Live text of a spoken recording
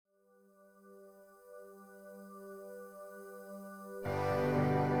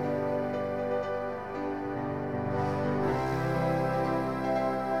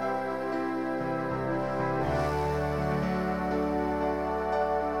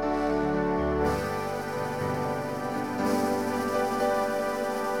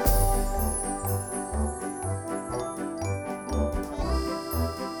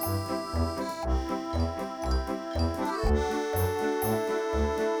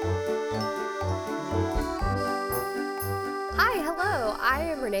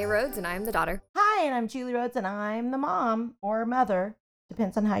Renee Rhodes, and I am the daughter. Hi, and I'm Julie Rhodes, and I'm the mom or mother.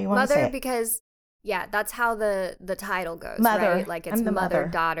 Depends on how you want to say Mother, it. because, yeah, that's how the title goes, Mother. right? Like, it's I'm the mother,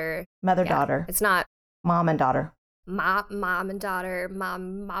 mother. Mother, yeah. daughter. It's not Mom and daughter. mom and daughter,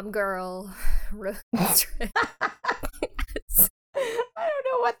 mom girl. Rhodes. I don't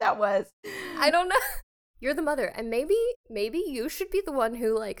know what that was. I don't know. You're the mother, and maybe you should be the one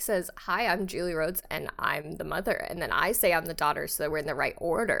who, like, says, hi, I'm Julie Rhodes, and I'm the mother, and then I say I'm the daughter, so that we're in the right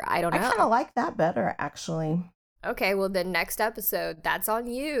order. I don't know. I kind of like that better, actually. Okay, well, then next episode, that's on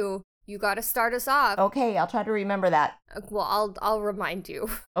you. You got to start us off. Okay, I'll try to remember that. Well, I'll remind you.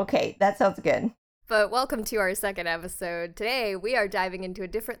 Okay, that sounds good. But welcome to our second episode. Today, we are diving into a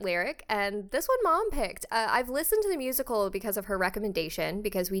different lyric, and this one Mom picked. I've listened to the musical because of her recommendation,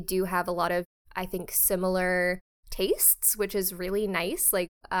 because we do have a lot of, I think, similar tastes, which is really nice. Like,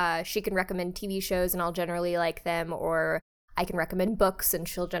 she can recommend TV shows, and I'll generally like them, or I can recommend books, and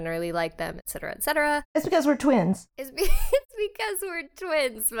she'll generally like them, etc., etc. It's because we're twins. It's because we're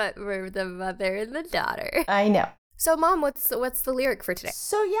twins, but we're the mother and the daughter. I know. So, Mom, what's the lyric for today?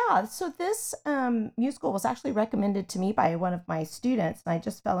 So this musical was actually recommended to me by one of my students, and I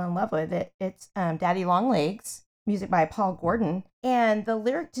just fell in love with it. It's Daddy Long Legs, music by Paul Gordon, and the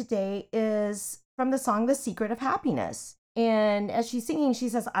lyric today is from the song The Secret of Happiness. And as she's singing, she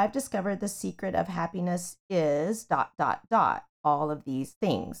says, I've discovered the secret of happiness is ... all of these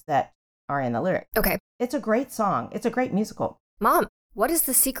things that are in the lyric. Okay. It's a great song. It's a great musical. Mom, what is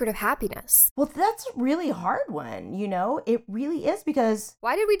the secret of happiness? Well, that's a really hard one, you know? It really is, because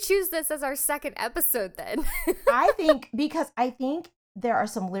Why did we choose this as our second episode then? I think there are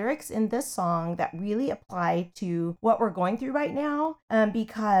some lyrics in this song that really apply to what we're going through right now,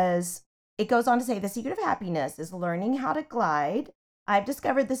 because it goes on to say, the secret of happiness is learning how to glide. I've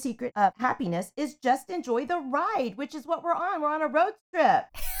discovered the secret of happiness is just enjoy the ride, which is what we're on. We're on a road trip.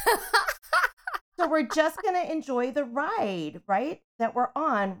 So we're just going to enjoy the ride, right? That we're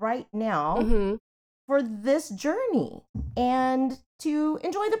on right now for this journey, and to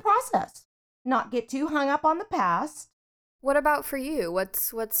enjoy the process, not get too hung up on the past. What about for you?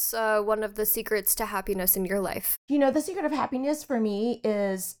 What's one of the secrets to happiness in your life? You know, the secret of happiness for me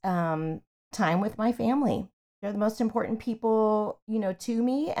is time with my family. They're the most important people, you know, to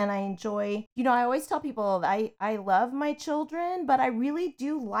me. And I enjoy, you know, I always tell people I love my children, but I really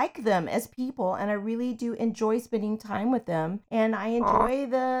do like them as people. And I really do enjoy spending time with them. And I enjoy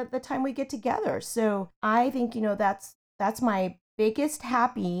the time we get together. So I think, you know, that's my biggest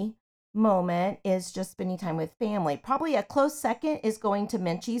happy moment, is just spending time with family. Probably a close second is going to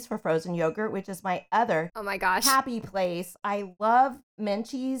Menchie's for frozen yogurt, which is my other Oh my gosh. happy place. I love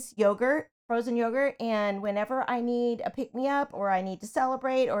Menchie's yogurt, frozen yogurt, and whenever I need a pick-me-up, or I need to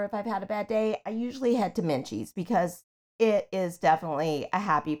celebrate, or if I've had a bad day, I usually head to Menchie's, because it is definitely a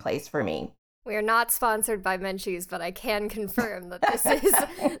happy place for me. We are not sponsored by Menchie's, but I can confirm that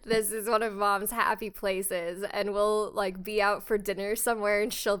this is one of Mom's happy places, and we'll, like, be out for dinner somewhere,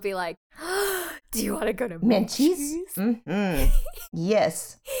 and she'll be like, do you want to go to Menchie's? Mm-hmm.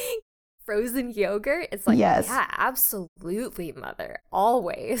 Yes. Frozen yogurt? It's like, yes. Yeah, absolutely, Mother.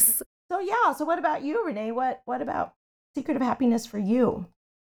 Always. So what about you, Renee? What about secret of happiness for you?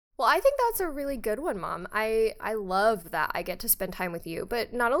 Well, I think that's a really good one, Mom. I love that I get to spend time with you.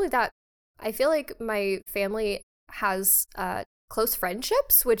 But not only that, I feel like my family has close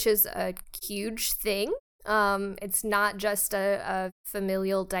friendships, which is a huge thing. It's not just a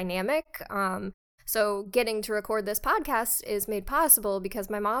familial dynamic. So getting to record this podcast is made possible because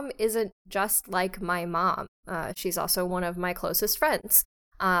my mom isn't just like my mom. She's also one of my closest friends.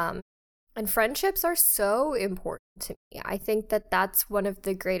 And friendships are so important to me. I think that that's one of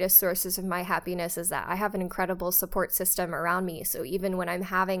the greatest sources of my happiness, is that I have an incredible support system around me. So even when I'm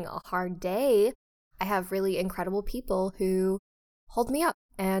having a hard day, I have really incredible people who hold me up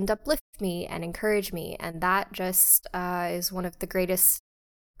and uplift me and encourage me. And that just is one of the greatest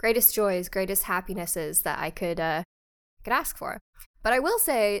joys, greatest happinesses that I could ask for. But I will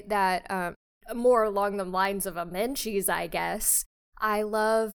say that more along the lines of a Menchie's, I guess, I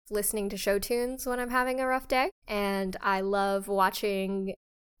love listening to show tunes when I'm having a rough day, and I love watching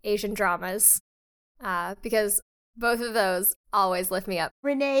Asian dramas because both of those always lift me up.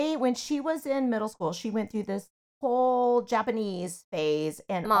 Renee, when she was in middle school, she went through this whole Japanese phase,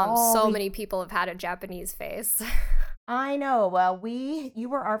 and Mom, so many people have had a Japanese phase. I know. Well, you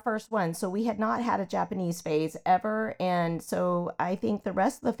were our first one, so we had not had a Japanese phase ever. And so I think the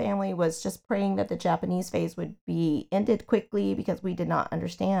rest of the family was just praying that the Japanese phase would be ended quickly because we did not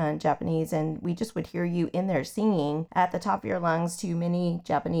understand Japanese. And we just would hear you in there singing at the top of your lungs to many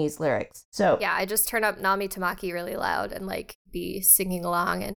Japanese lyrics. So, yeah, I just turn up Nami Tamaki really loud and like be singing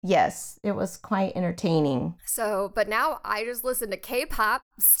along. And yes, it was quite entertaining. so, but now I just listen to K-pop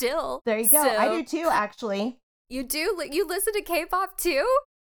still. There you go. So, I do too, actually. You do? You listen to K-pop too?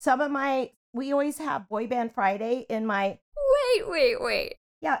 We always have Boy Band Friday in my, Wait.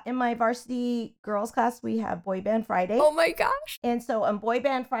 yeah, in my varsity girls class, we have Boy Band Friday. Oh my gosh. And so on Boy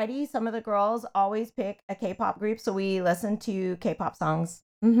Band Friday, some of the girls always pick a K-pop group. So we listen to K-pop songs.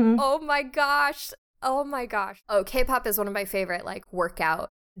 Mm-hmm. Oh my gosh. Oh, K-pop is one of my favorite like workout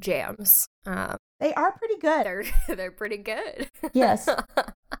jams. They are pretty good. They're pretty good. Yes.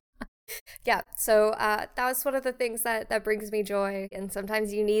 Yeah, so that was one of the things that brings me joy. And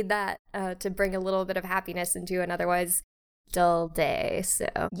sometimes you need that to bring a little bit of happiness into an otherwise dull day. So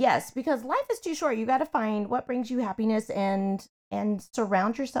yes, because life is too short. You got to find what brings you happiness and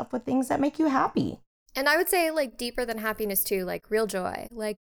surround yourself with things that make you happy. And I would say like deeper than happiness too, like real joy.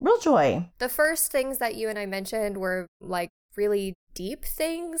 Like real joy. The first things that you and I mentioned were like really deep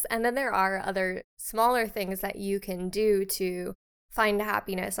things. And then there are other smaller things that you can do to find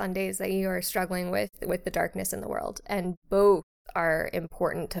happiness on days that you are struggling with the darkness in the world. And both are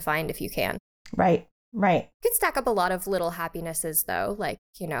important to find if you can. Right. You could stack up a lot of little happinesses though, like,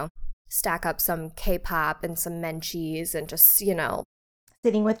 stack up some K-pop and some Menchie's and just,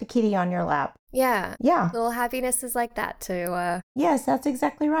 sitting with the kitty on your lap. Yeah. Yeah. Little happinesses like that to yes, that's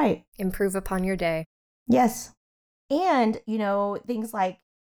exactly right. Improve upon your day. Yes. And, things like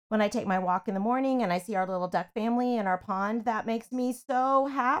when I take my walk in the morning and I see our little duck family in our pond, that makes me so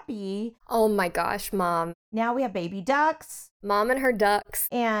happy. Oh my gosh, Mom. Now we have baby ducks. Mom and her ducks.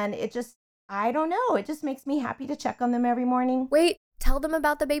 And I don't know. It just makes me happy to check on them every morning. Wait, tell them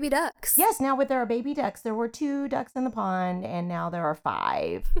about the baby ducks. Yes, now there are baby ducks. There were 2 ducks in the pond and now there are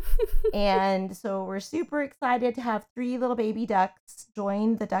 5. And so we're super excited to have 3 little baby ducks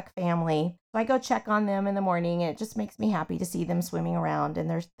join the duck family. So I go check on them in the morning and it just makes me happy to see them swimming around,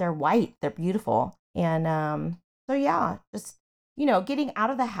 and they're white. They're beautiful. And so yeah, just, getting out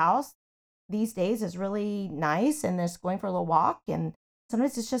of the house these days is really nice, and just going for a little walk, and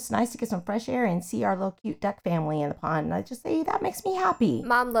sometimes it's just nice to get some fresh air and see our little cute duck family in the pond. And I just say that makes me happy.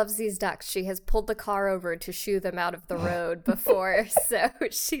 Mom loves these ducks. She has pulled the car over to shoo them out of the road before. So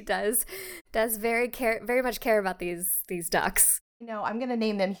she does very much care about these ducks. I'm going to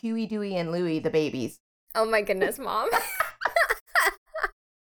name them Huey, Dewey, and Louie, the babies. Oh my goodness, Mom.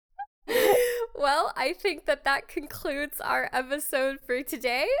 Well, I think that concludes our episode for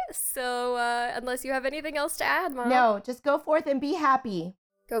today. So unless you have anything else to add, Mom. No, just go forth and be happy.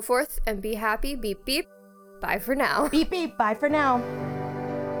 Go forth and be happy. Beep, beep. Bye for now. Beep, beep. Bye for now.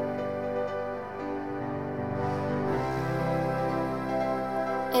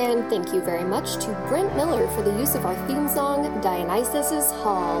 And thank you very much to Brent Miller for the use of our theme song, Dionysus's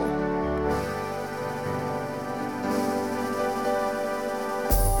Hall.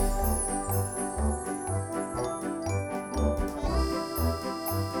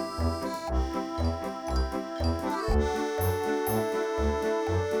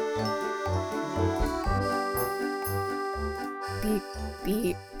 Beep,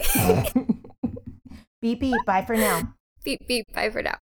 beep. Beep, beep. Bye for now. Beep, beep. Bye for now.